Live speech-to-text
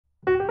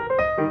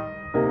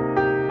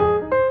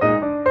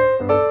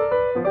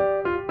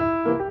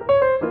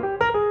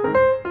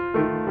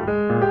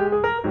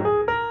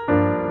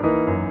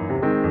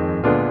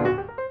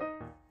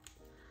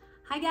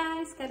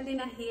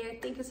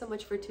so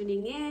much for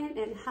tuning in.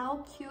 And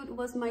how cute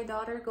was my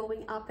daughter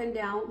going up and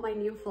down my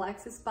new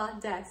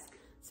FlexiSpot desk.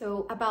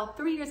 So about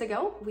 3 years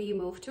ago, we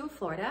moved to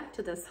Florida,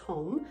 to this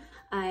home,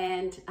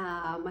 and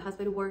my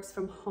husband works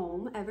from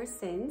home ever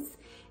since.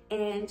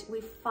 And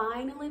we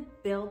finally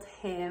built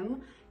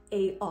him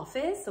a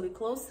office. So we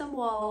closed some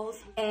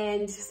walls,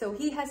 and so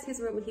he has his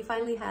room. He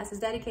finally has his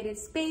dedicated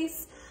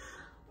space,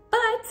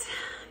 but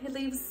it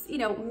leaves, you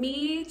know,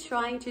 me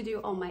trying to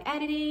do all my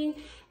editing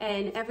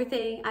and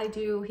everything I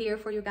do here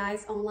for you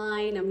guys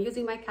online. I'm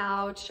using my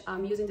couch.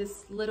 I'm using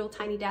this little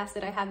tiny desk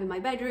that I have in my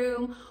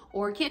bedroom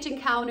or kitchen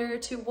counter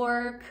to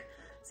work.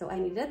 So I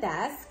need a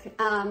desk.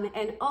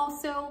 And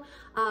also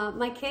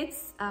my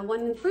kids,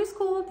 one in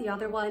preschool, the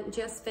other one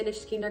just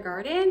finished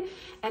kindergarten.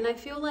 And I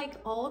feel like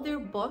all their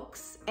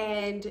books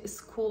and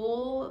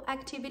school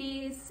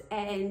activities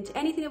and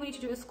anything that we need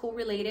to do is school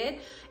related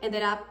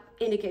ended up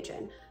in the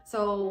kitchen.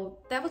 So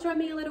that was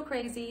driving me a little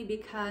crazy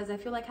because I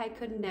feel like I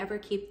could never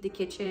keep the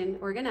kitchen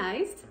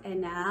organized. And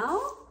now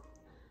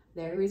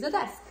there is a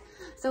desk.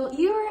 So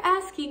you're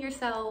asking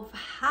yourself,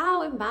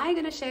 how am I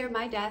gonna share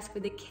my desk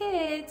with the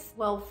kids?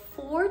 Well,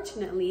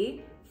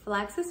 fortunately,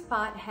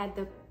 FlexiSpot had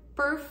the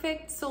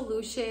perfect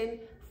solution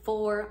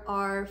for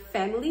our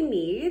family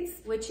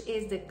needs, which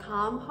is the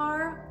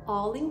Comhar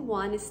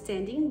all-in-one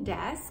standing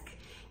desk.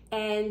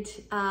 And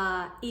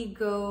it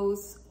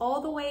goes all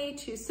the way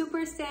to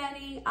super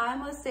standing, I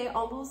must say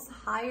almost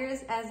higher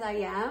as I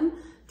am,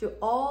 to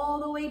all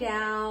the way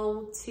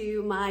down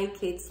to my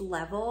kids'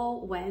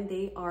 level when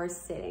they are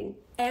sitting.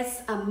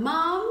 As a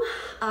mom,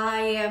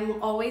 I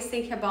am always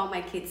thinking about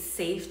my kids'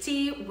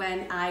 safety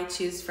when I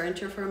choose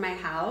furniture for my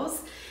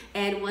house.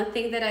 And one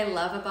thing that I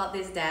love about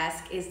this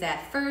desk is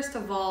that, first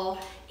of all,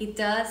 it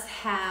does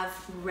have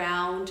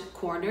round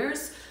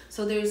corners.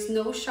 So there's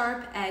no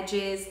sharp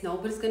edges,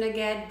 nobody's gonna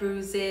get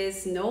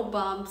bruises, no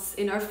bumps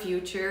in our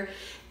future.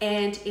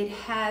 And it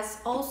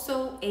has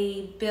also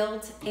a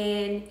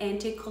built-in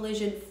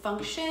anti-collision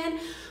function,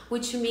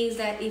 which means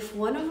that if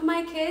one of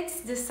my kids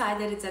decide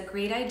that it's a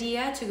great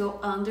idea to go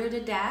under the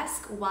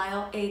desk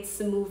while it's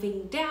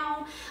moving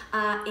down,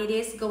 it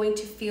is going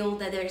to feel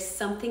that there's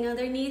something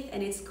underneath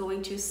and it's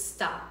going to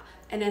stop.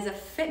 And as a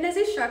fitness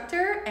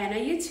instructor and a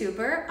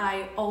YouTuber,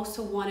 I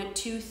also wanted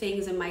two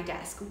things in my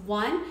desk.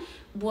 One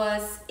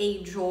was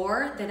a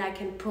drawer that I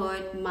can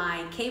put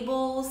my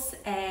cables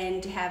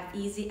and have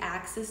easy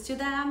access to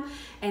them.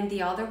 And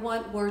the other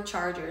one were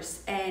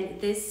chargers. And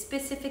this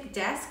specific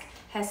desk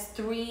has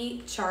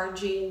 3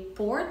 charging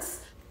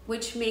ports,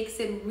 which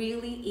makes it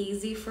really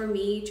easy for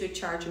me to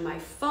charge my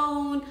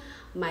phone,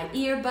 my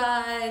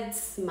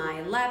earbuds,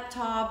 my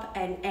laptop,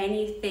 and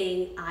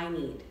anything I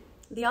need.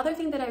 The other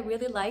thing that I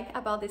really like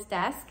about this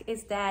desk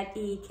is that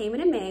it came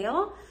in the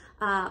mail,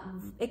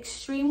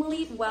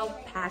 extremely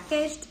well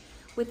packaged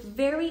with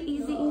very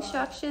easy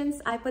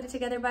instructions. I put it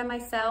together by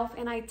myself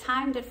and I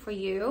timed it for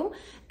you.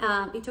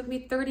 It took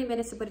me 30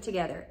 minutes to put it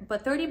together,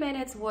 but 30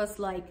 minutes was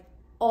like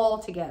all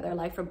together,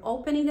 like from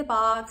opening the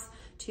box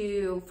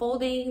to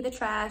folding the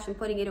trash and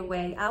putting it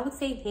away. I would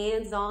say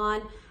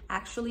hands-on,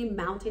 actually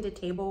mounting the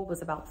table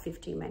was about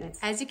 15 minutes.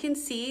 As you can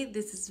see,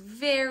 this is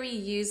very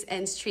use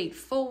and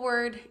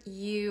straightforward.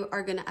 You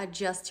are gonna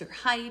adjust your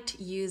height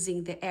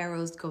using the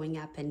arrows going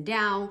up and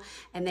down.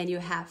 And then you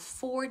have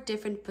 4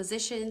 different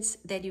positions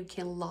that you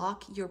can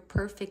lock your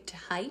perfect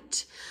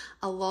height,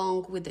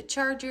 along with the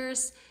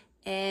chargers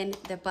and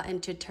the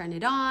button to turn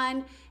it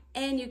on.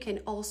 And you can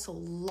also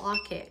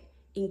lock it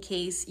in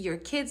case your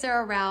kids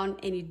are around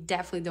and you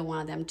definitely don't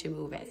want them to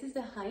move it. This is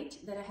the height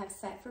that I have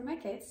set for my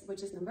kids,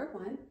 which is number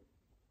 1.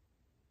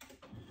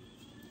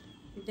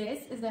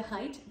 This is the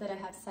height that I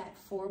have set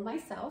for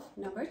myself,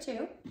 number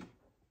 2.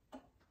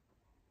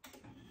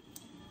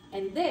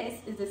 And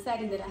this is the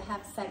setting that I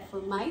have set for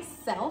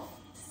myself,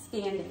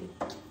 standing.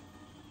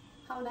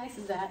 How nice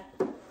is that?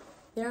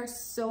 There are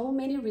so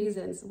many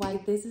reasons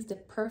why this is the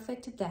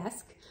perfect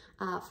desk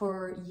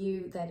for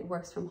you that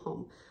works from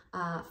home.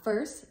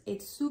 First,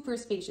 it's super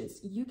spacious.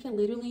 You can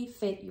literally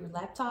fit your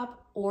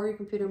laptop or your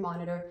computer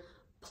monitor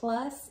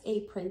plus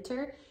a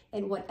printer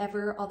and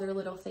whatever other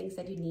little things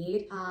that you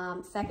need.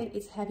 Second,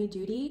 it's heavy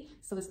duty,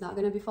 so it's not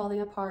gonna be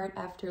falling apart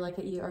after like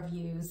a year of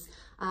use.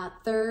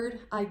 Third,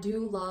 I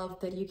do love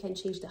that you can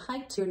change the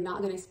height. You're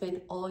not gonna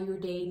spend all your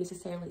day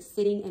necessarily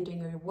sitting and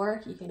doing your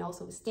work. You can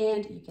also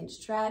stand, you can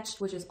stretch,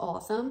 which is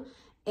awesome.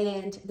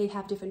 And they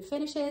have different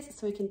finishes,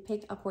 so you can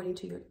pick according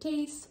to your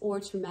taste or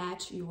to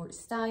match your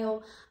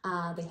style.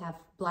 They have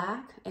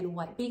black and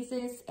white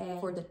bases, and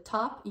for the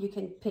top you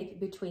can pick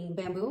between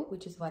bamboo,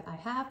 which is what I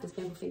have. This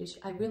bamboo finish,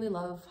 I really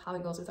love how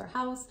it goes with our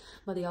house,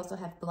 but they also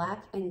have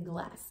black and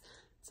glass.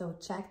 So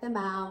check them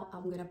out.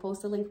 I'm gonna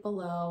post a link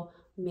below.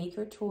 Make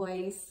your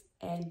choice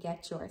and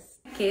get yours.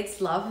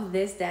 Kids love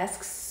this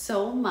desk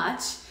so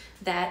much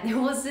that there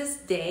was this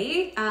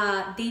day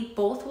they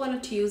both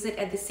wanted to use it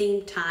at the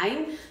same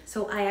time.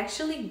 So I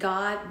actually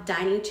got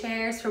dining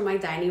chairs from my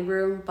dining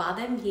room, bought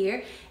them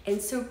here,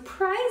 and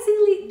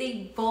surprisingly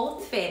they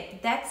both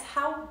fit. That's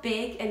how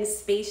big and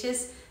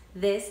spacious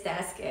this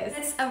desk is.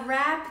 That's a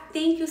wrap.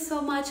 Thank you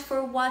so much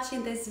for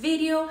watching this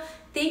video.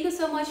 Thank you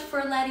so much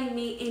for letting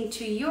me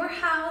into your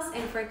house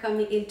and for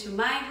coming into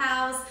my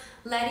house,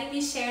 letting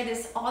me share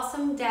this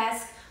awesome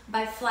desk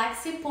by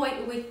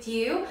FlexiPoint with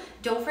you.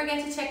 Don't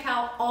forget to check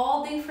out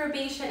all the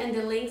information and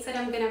the links that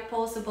I'm gonna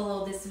post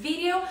below this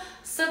video.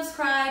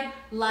 Subscribe,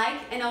 like,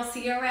 and I'll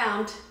see you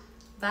around.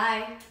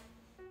 Bye.